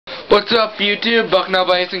What's up YouTube?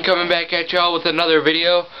 Bucknellbison coming back at y'all with another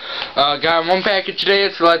video. Got one package today,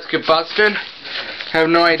 so let's get busted. Have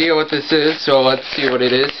no idea what this is, so let's see what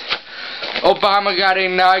it is. Obama got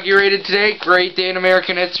inaugurated today. Great day in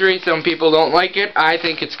American history. Some people don't like it. I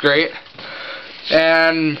think it's great.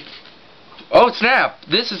 And oh snap!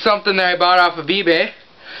 This is something that I bought off of eBay.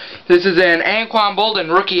 This is an Anquan Bolden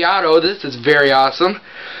rookie auto. This is very awesome.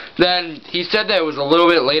 Then he said that it was a little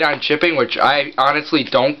bit late on shipping, which I honestly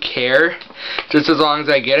don't care, just as long as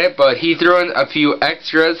I get it. But he threw in a few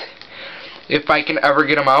extras if I can ever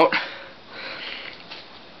get them out.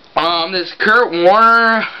 This Kurt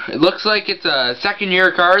Warner, it looks like it's a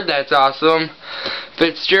second-year card. That's awesome.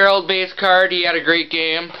 Fitzgerald base card. He had a great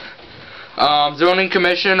game. Zoning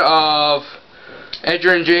commission of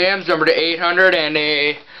Edgerrin James, number to 800, and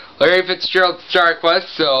a Larry Fitzgerald Star Quest.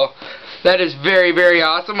 So that is very, very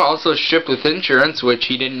awesome. Also shipped with insurance, which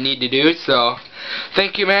he didn't need to do, so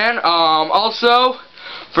thank you, man. Also,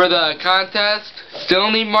 for the contest,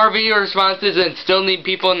 still need more video responses and still need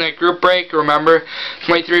people in that group break. Remember,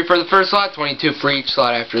 23 for the first slot, 22 for each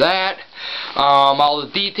slot after that. All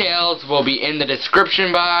the details will be in the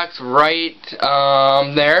description box right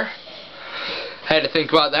there. Had to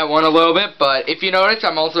think about that one a little bit, but if you notice,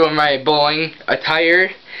 I'm also in my bowling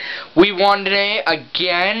attire. We won today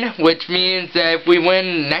again, which means that if we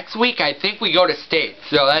win next week, I think we go to state.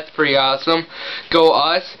 So that's pretty awesome. Go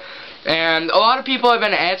us. And a lot of people have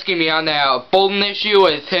been asking me on that Bolden issue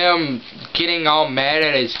with him getting all mad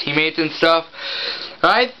at his teammates and stuff.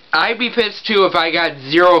 I'd be pissed too if I got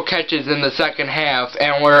 0 catches in the second half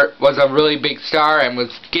and was a really big star and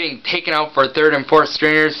was getting taken out for 3rd and 4th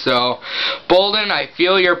stringers. So, Bolden, I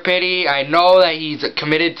feel your pity. I know that he's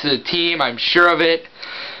committed to the team. I'm sure of it.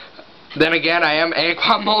 Then again, I am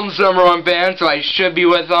Anquan Bolden's #1 fan, so I should be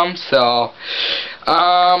with him. So,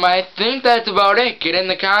 I think that's about it. Get in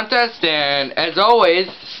the contest, and as always,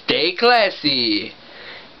 stay classy.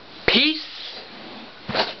 Peace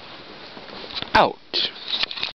out.